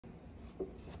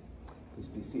Please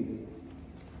be seated.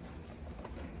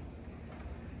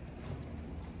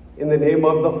 In the name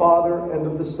of the Father, and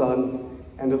of the Son,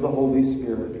 and of the Holy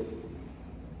Spirit.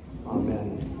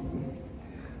 Amen.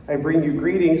 I bring you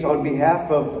greetings on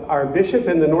behalf of our bishop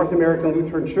in the North American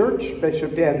Lutheran Church,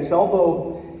 Bishop Dan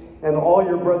Selbo, and all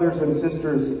your brothers and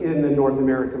sisters in the North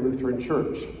American Lutheran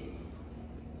Church.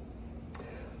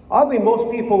 Oddly, most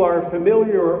people are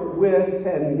familiar with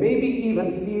and maybe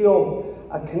even feel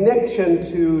a connection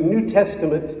to New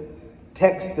Testament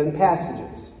texts and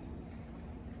passages.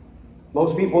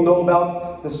 Most people know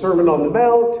about the Sermon on the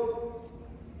Mount,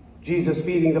 Jesus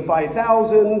feeding the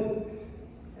 5,000,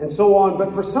 and so on.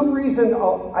 But for some reason,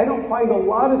 I don't find a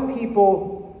lot of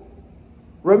people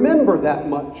remember that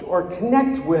much or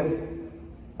connect with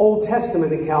Old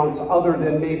Testament accounts other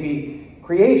than maybe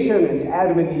creation and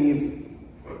Adam and Eve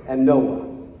and Noah.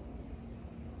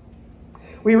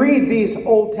 We read these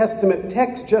Old Testament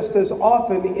texts just as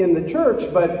often in the church,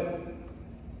 but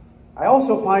I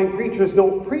also find preachers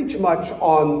don't preach much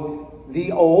on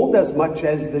the Old as much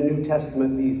as the New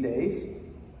Testament these days,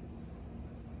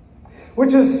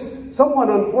 which is somewhat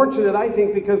unfortunate, I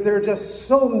think, because there are just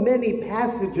so many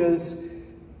passages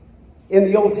in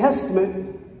the Old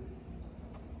Testament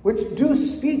which do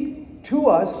speak to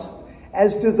us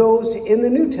as do those in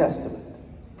the New Testament.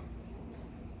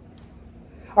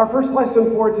 Our first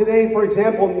lesson for today, for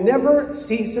example, never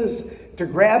ceases to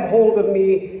grab hold of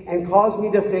me and cause me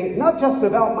to think not just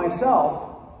about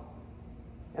myself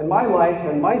and my life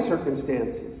and my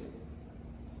circumstances,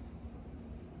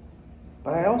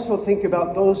 but I also think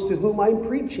about those to whom I'm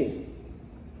preaching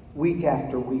week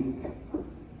after week.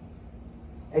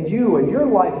 And you and your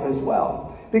life as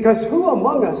well. Because who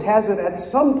among us hasn't at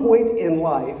some point in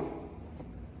life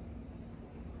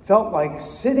felt like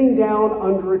sitting down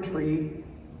under a tree,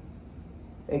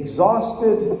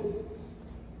 exhausted,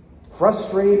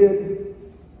 frustrated,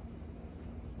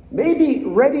 maybe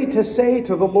ready to say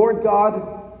to the Lord God,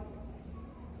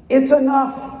 "It's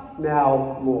enough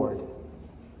now, Lord.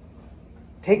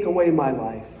 Take away my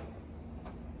life.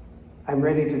 I'm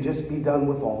ready to just be done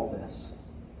with all this."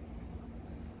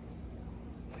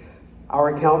 Our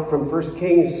account from 1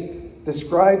 Kings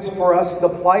describes for us the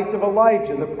plight of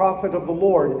Elijah, the prophet of the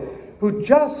Lord, who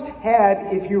just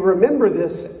had, if you remember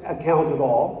this account at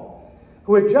all,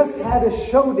 who had just had a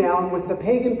showdown with the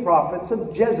pagan prophets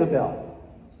of Jezebel,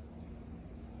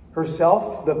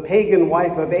 herself the pagan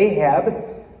wife of Ahab,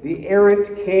 the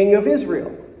errant king of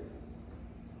Israel.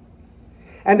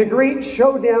 And a great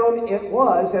showdown it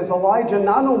was, as Elijah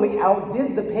not only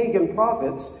outdid the pagan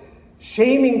prophets,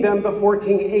 shaming them before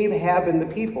King Ahab and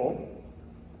the people,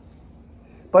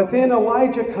 but then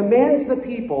Elijah commands the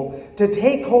people to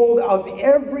take hold of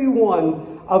every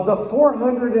one of the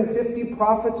 450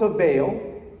 prophets of Baal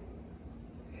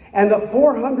and the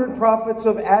 400 prophets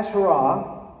of Asherah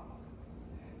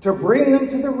to bring them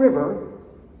to the river,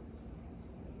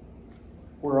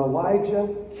 where Elijah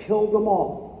killed them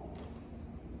all.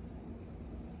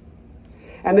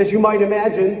 And as you might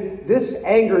imagine, this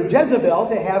angered Jezebel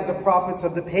to have the prophets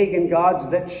of the pagan gods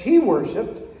that she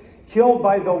worshipped killed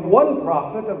by the one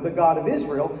prophet of the God of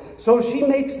Israel. So she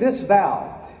makes this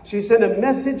vow. She sent a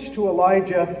message to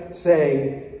Elijah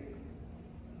saying,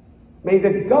 "May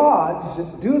the gods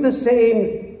do the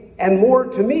same and more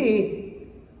to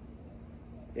me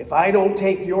if I don't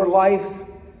take your life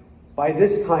by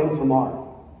this time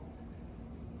tomorrow."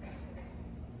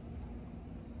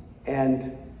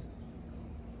 And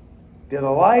did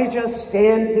Elijah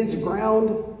stand his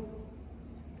ground?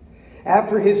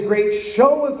 After his great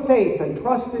show of faith and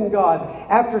trust in God,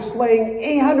 after slaying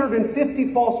 850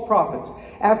 false prophets,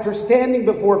 after standing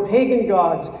before pagan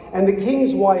gods and the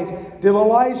king's wife, did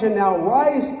Elijah now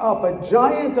rise up, a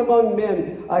giant among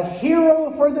men, a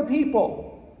hero for the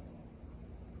people?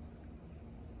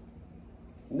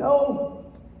 No.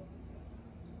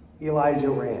 Elijah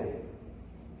ran.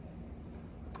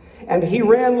 And he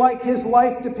ran like his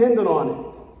life depended on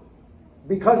it,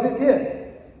 because it did.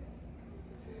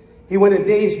 He went a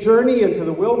day's journey into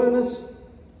the wilderness,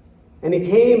 and he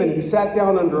came and he sat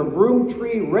down under a broom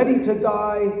tree, ready to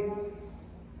die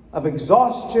of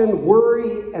exhaustion,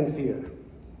 worry, and fear.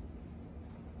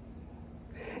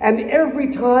 And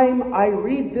every time I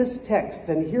read this text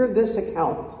and hear this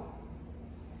account,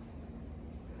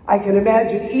 I can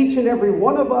imagine each and every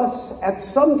one of us at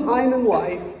some time in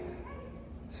life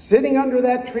sitting under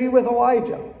that tree with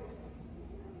Elijah.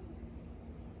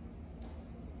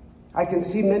 I can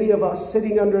see many of us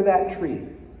sitting under that tree,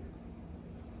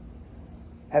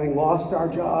 having lost our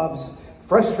jobs,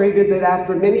 frustrated that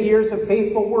after many years of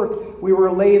faithful work, we were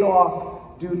laid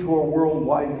off due to a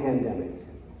worldwide pandemic.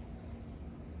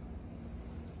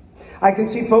 I can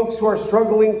see folks who are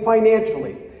struggling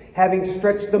financially, having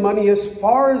stretched the money as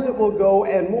far as it will go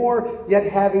and more, yet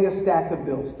having a stack of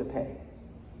bills to pay.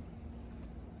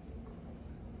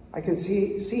 I can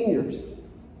see seniors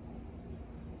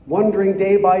wondering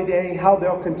day by day how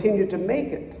they'll continue to make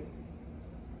it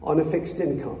on a fixed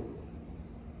income.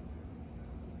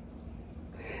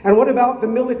 And what about the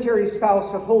military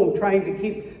spouse at home trying to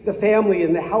keep the family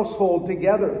and the household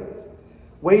together,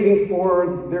 waiting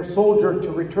for their soldier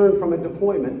to return from a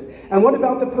deployment? And what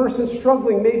about the person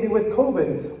struggling maybe with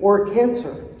COVID or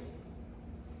cancer,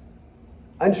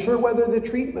 unsure whether the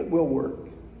treatment will work?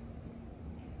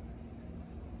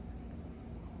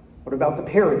 What about the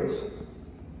parents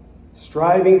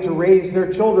striving to raise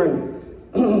their children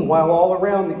while all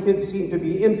around the kids seem to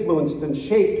be influenced and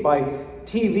shaped by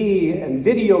TV and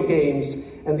video games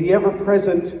and the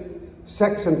ever-present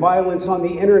sex and violence on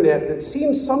the internet that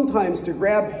seems sometimes to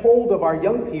grab hold of our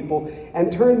young people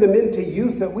and turn them into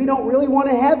youth that we don't really want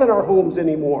to have in our homes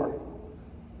anymore?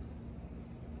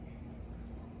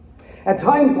 At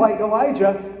times like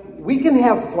Elijah, we can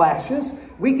have flashes,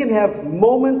 we can have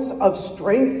moments of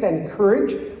strength and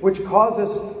courage which cause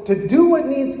us to do what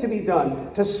needs to be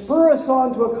done, to spur us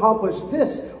on to accomplish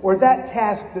this or that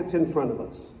task that's in front of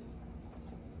us.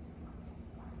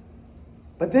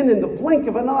 But then in the blink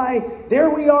of an eye, there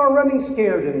we are running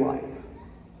scared in life.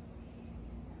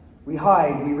 We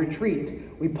hide, we retreat,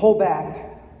 we pull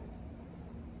back.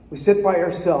 We sit by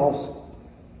ourselves,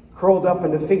 curled up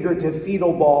in a figurative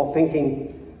fetal ball,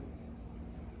 thinking,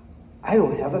 I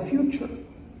don't have a future.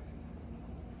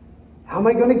 How am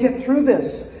I going to get through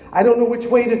this? I don't know which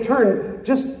way to turn.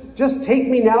 Just take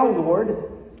me now,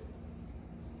 Lord.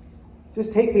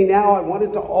 Just take me now. I want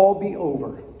it to all be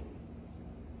over.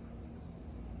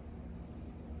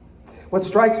 What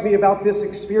strikes me about this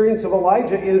experience of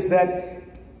Elijah is that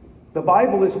the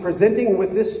Bible is presenting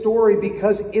with this story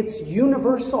because it's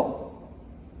universal.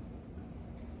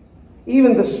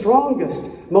 Even the strongest,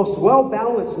 most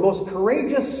well-balanced, most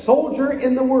courageous soldier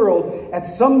in the world at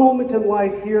some moment in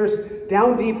life hears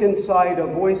down deep inside a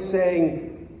voice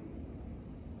saying,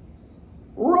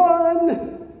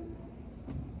 "Run!"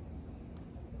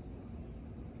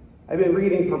 I've been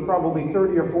reading for probably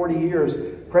 30 or 40 years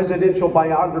presidential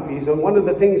biographies, and one of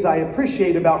the things I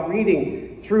appreciate about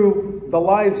reading through the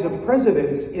lives of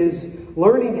presidents is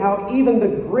learning how even the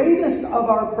greatest of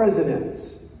our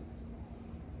presidents,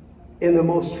 in the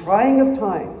most trying of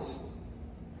times,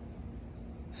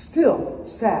 still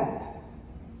sat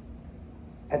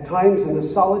at times in the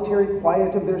solitary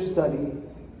quiet of their study,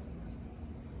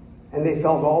 and they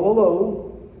felt all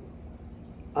alone,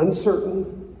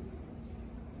 uncertain,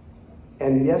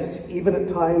 and yes, even at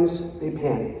times they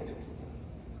panicked.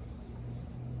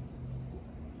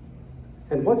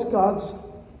 And what's God's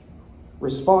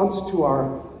response to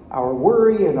our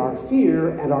worry and our fear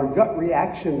and our gut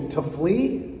reaction to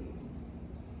flee?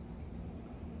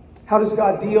 How does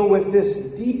God deal with this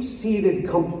deep-seated,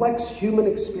 complex human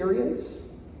experience?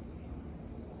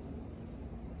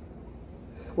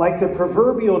 Like the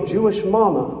proverbial Jewish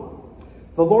mama,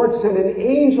 the Lord sent an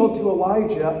angel to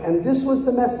Elijah, and this was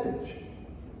the message: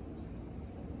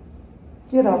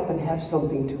 get up and have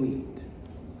something to eat.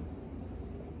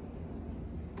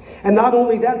 And not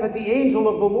only that, but the angel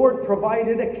of the Lord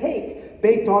provided a cake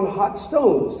baked on hot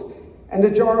stones and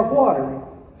a jar of water.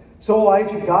 So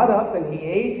Elijah got up and he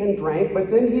ate and drank, but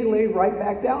then he lay right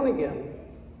back down again.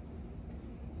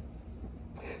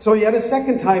 So yet a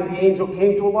second time the angel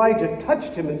came to Elijah,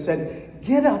 touched him and said,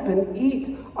 get up and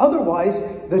eat. Otherwise,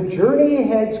 the journey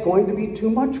ahead's going to be too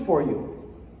much for you.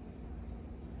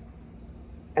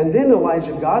 And then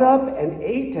Elijah got up and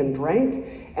ate and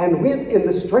drank and went in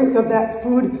the strength of that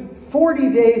food 40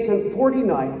 days and 40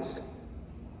 nights.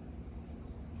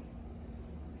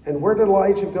 And where did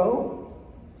Elijah go?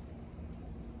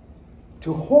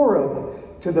 To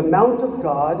Horeb, to the Mount of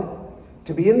God,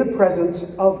 to be in the presence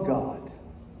of God.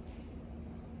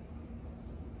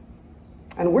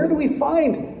 And where do we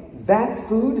find that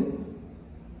food?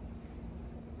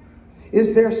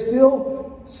 Is there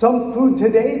still some food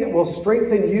today that will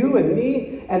strengthen you and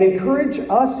me and encourage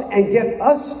us and get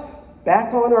us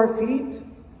back on our feet?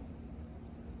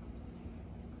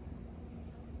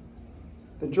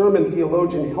 The German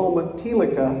theologian Helmut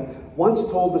Thielicke once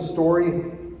told the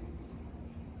story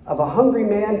of a hungry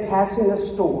man passing a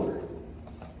store.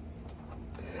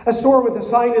 A store with a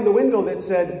sign in the window that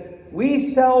said, "We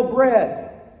sell bread."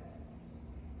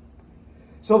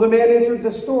 So the man entered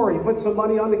the store. He put some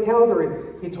money on the counter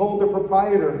and he told the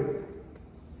proprietor,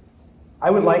 "I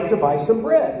would like to buy some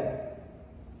bread."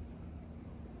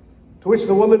 To which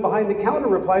the woman behind the counter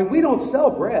replied, "We don't sell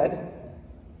bread."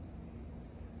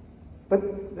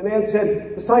 But the man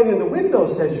said, the sign in the window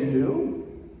says you do.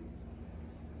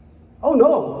 Oh,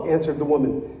 no, answered the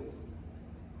woman.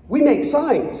 We make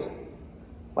signs,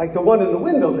 like the one in the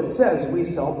window that says we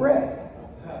sell bread.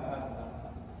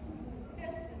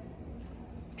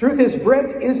 Truth is,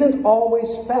 bread isn't always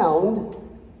found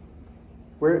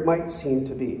where it might seem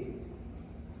to be.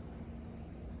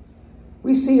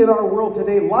 We see in our world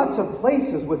today lots of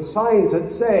places with signs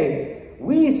that say,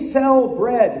 we sell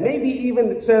bread. Maybe even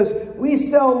it says, we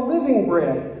sell living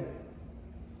bread.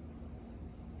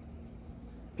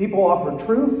 People offer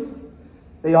truth.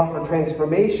 They offer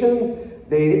transformation.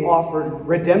 They offer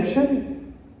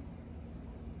redemption.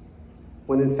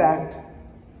 When in fact,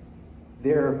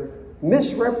 they're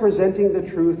misrepresenting the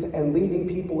truth and leading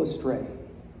people astray.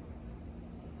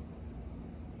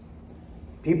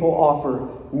 People offer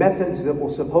methods that will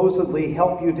supposedly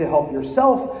help you to help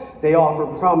yourself. They offer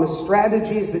promised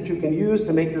strategies that you can use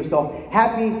to make yourself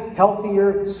happy,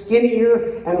 healthier,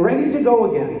 skinnier, and ready to go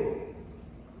again.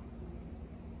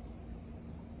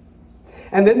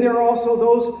 And then there are also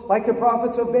those like the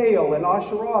prophets of Baal and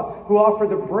Asherah who offer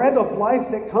the bread of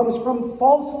life that comes from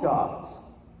false gods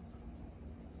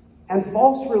and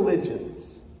false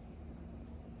religions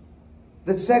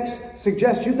that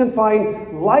suggests you can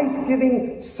find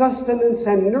life-giving sustenance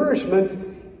and nourishment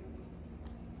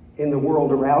in the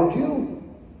world around you,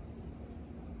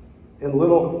 in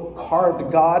little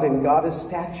carved god and goddess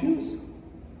statues.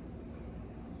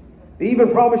 They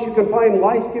even promise you can find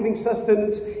life-giving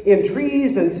sustenance in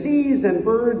trees and seas and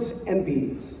birds and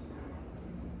bees.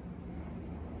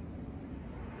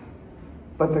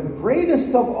 But the greatest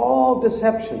of all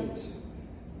deceptions,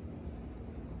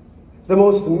 the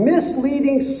most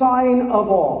misleading sign of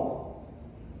all,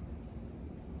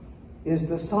 is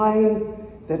the sign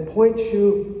that points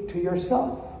you to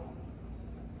yourself,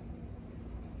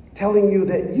 telling you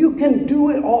that you can do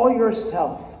it all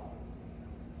yourself.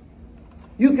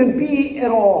 You can be it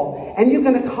all, and you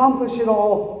can accomplish it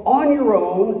all on your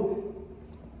own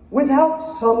without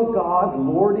some God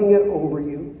lording it over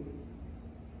you,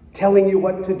 telling you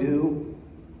what to do,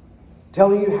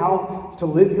 telling you how to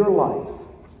live your life.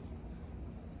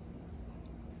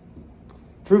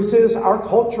 Truth is, our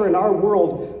culture and our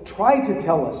world try to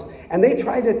tell us, and they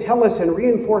try to tell us and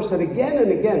reinforce it again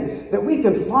and again, that we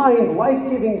can find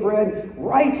life-giving bread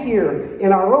right here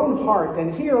in our own heart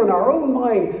and here in our own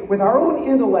mind with our own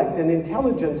intellect and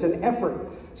intelligence and effort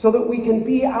so that we can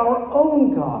be our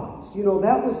own gods. You know,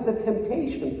 that was the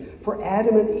temptation for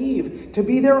Adam and Eve, to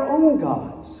be their own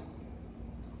gods.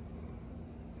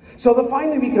 So that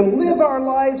finally we can live our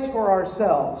lives for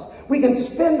ourselves. We can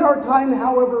spend our time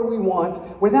however we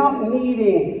want without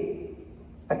needing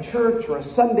a church or a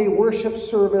Sunday worship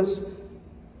service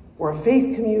or a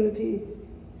faith community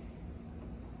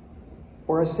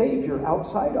or a Savior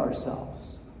outside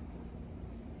ourselves.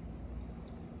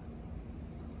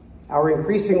 Our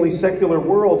increasingly secular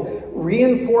world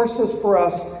reinforces for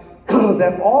us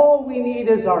that all we need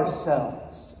is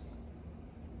ourselves.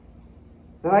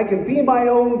 That I can be my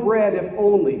own bread if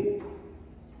only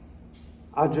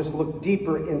I'll just look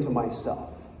deeper into myself.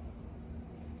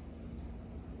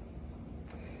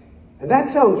 And that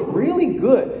sounds really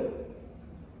good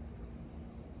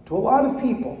to a lot of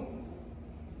people.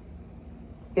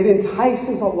 It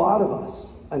entices a lot of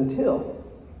us until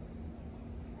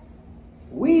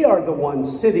we are the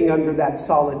ones sitting under that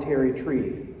solitary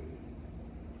tree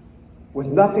with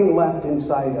nothing left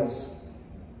inside us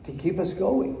to keep us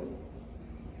going.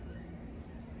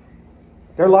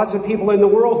 There are lots of people in the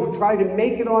world who try to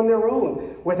make it on their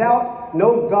own without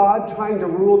no God trying to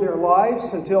rule their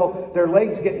lives until their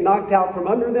legs get knocked out from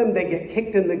under them. They get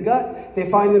kicked in the gut.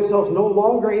 They find themselves no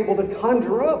longer able to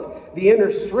conjure up the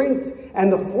inner strength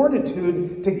and the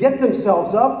fortitude to get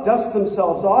themselves up, dust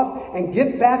themselves off, and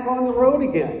get back on the road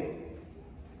again.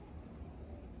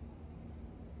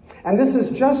 And this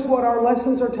is just what our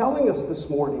lessons are telling us this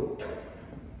morning.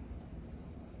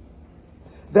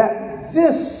 That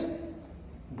this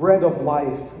bread of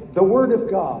life, the Word of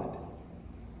God,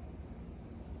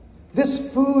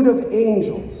 this food of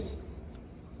angels,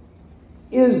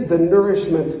 is the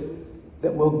nourishment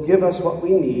that will give us what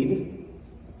we need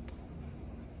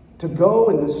to go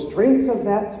in the strength of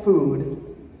that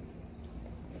food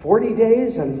 40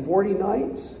 days and 40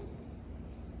 nights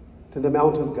to the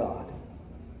Mount of God.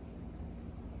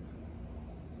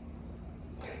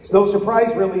 It's no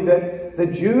surprise, really, that the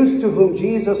Jews to whom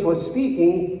Jesus was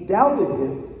speaking doubted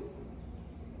him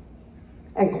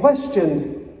and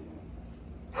questioned,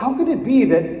 how could it be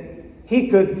that he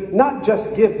could not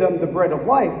just give them the bread of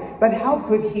life, but how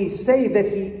could he say that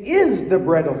he is the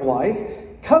bread of life,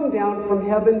 come down from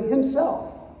heaven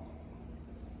himself?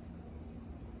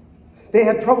 They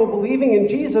had trouble believing in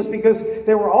Jesus because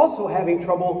they were also having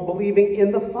trouble believing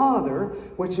in the Father,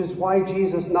 which is why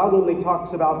Jesus not only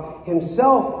talks about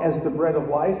himself as the bread of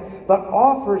life, but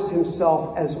offers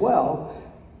himself as well,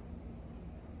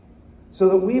 so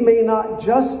that we may not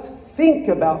just think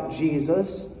about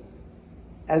Jesus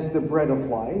as the bread of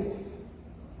life,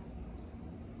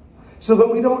 so that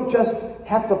we don't just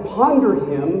have to ponder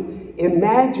him,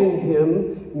 imagine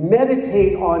him,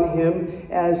 meditate on him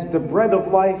as the bread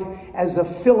of life, as a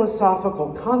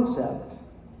philosophical concept.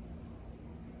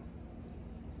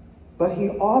 But he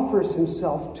offers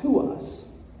himself to us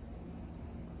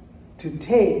to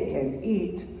take and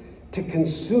eat, to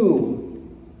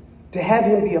consume, to have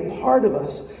him be a part of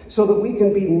us so that we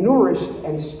can be nourished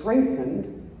and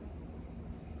strengthened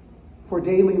for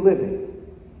daily living.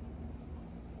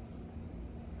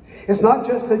 It's not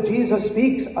just that Jesus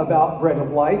speaks about bread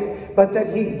of life, but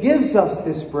that he gives us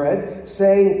this bread,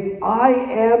 saying, I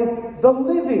am the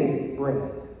living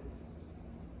bread.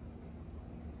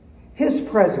 His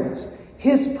presence,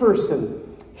 his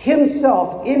person,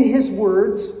 himself in his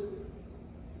words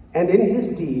and in his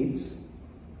deeds,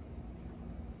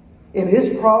 in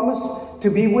his promise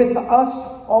to be with us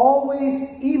always,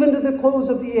 even to the close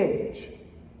of the age.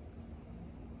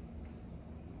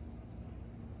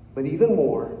 But even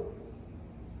more,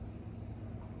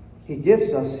 he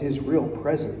gives us his real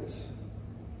presence.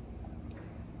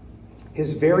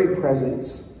 His very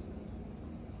presence.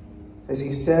 As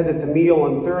he said at the meal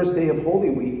on Thursday of Holy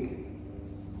Week,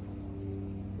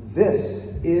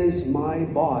 this is my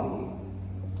body.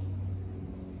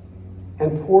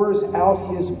 And pours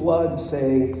out his blood,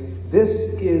 saying, this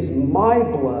is my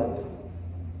blood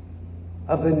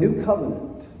of the new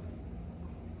covenant.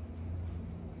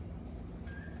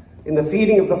 In the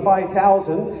feeding of the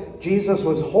 5,000, Jesus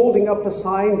was holding up a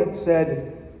sign that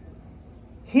said,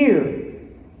 here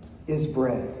is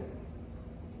bread.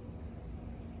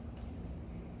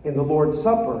 In the Lord's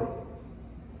Supper,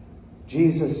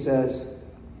 Jesus says,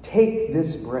 take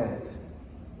this bread.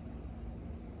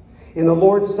 In the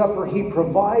Lord's Supper, he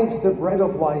provides the bread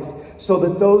of life so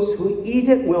that those who eat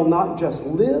it will not just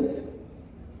live,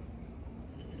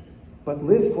 but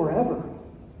live forever.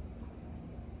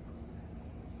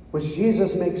 Which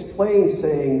Jesus makes plain,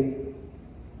 saying,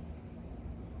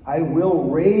 I will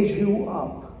raise you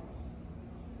up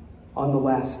on the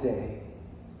last day.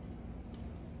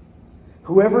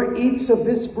 Whoever eats of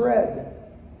this bread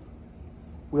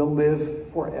will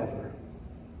live forever.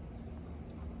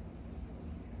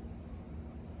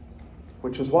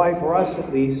 Which is why, for us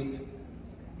at least,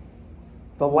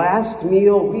 the last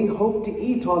meal we hope to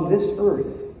eat on this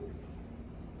earth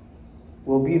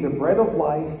will be the bread of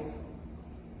life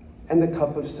and the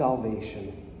cup of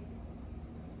salvation.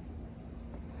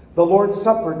 The Lord's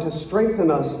Supper to strengthen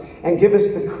us and give us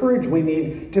the courage we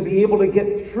need to be able to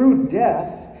get through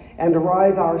death and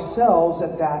arrive ourselves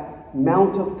at that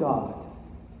Mount of God.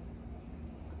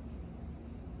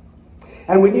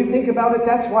 And when you think about it,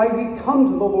 that's why we come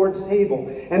to the Lord's table.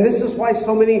 And this is why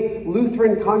so many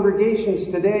Lutheran congregations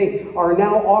today are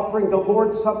now offering the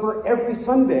Lord's Supper every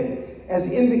Sunday, as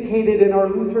indicated in our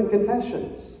Lutheran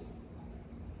confessions.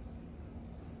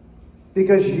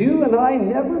 Because you and I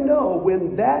never know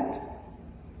when that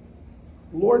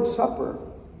Lord's Supper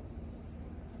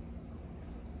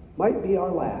might be our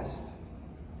last.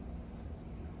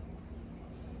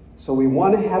 So we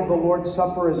want to have the Lord's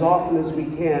Supper as often as we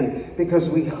can because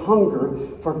we hunger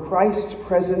for Christ's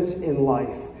presence in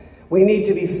life. We need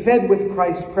to be fed with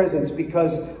Christ's presence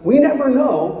because we never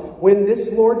know when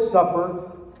this Lord's Supper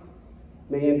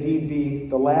may indeed be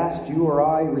the last you or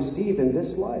I receive in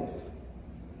this life.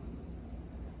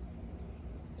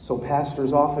 So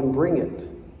pastors often bring it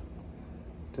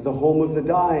to the home of the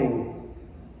dying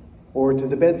or to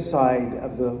the bedside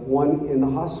of the one in the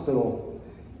hospital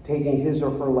taking his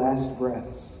or her last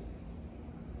breaths.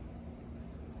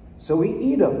 So we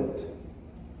eat of it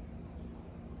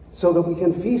so that we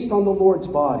can feast on the Lord's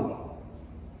body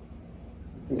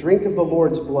and drink of the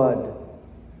Lord's blood,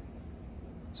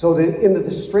 so that in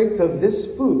the strength of this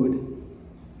food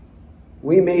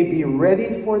we may be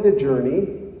ready for the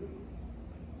journey.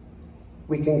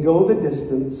 We can go the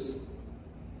distance,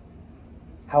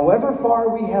 however far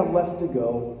we have left to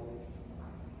go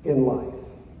in life.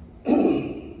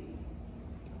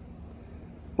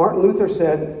 Martin Luther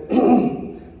said,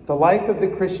 the life of the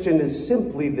Christian is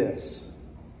simply this: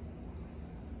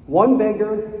 one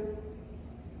beggar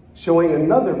showing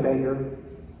another beggar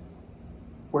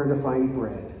where to find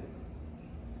bread.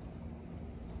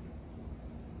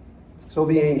 So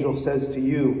the angel says to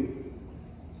you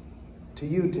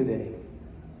today,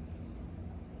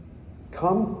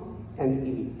 come and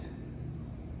eat.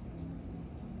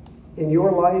 in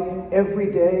your life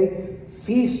every day,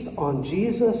 feast on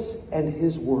Jesus and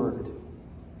his word.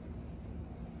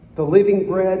 The living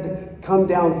bread come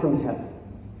down from heaven.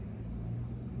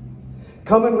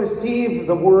 Come and receive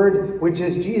the word, which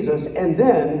is Jesus, and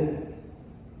then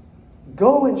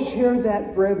go and share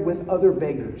that bread with other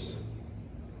beggars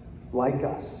like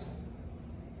us.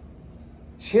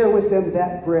 Share with them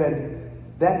that bread,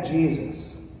 that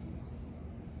Jesus,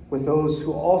 with those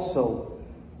who also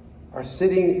are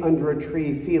sitting under a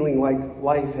tree feeling like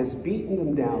life has beaten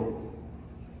them down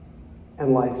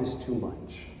and life is too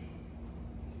much.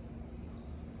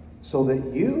 So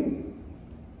that you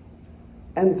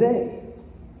and they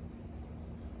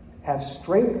have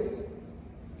strength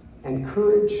and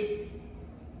courage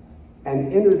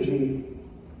and energy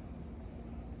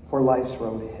for life's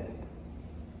road ahead.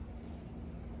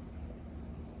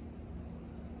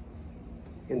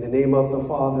 In the name of the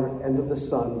Father, and of the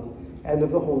Son, and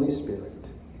of the Holy Spirit.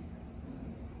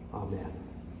 Amen.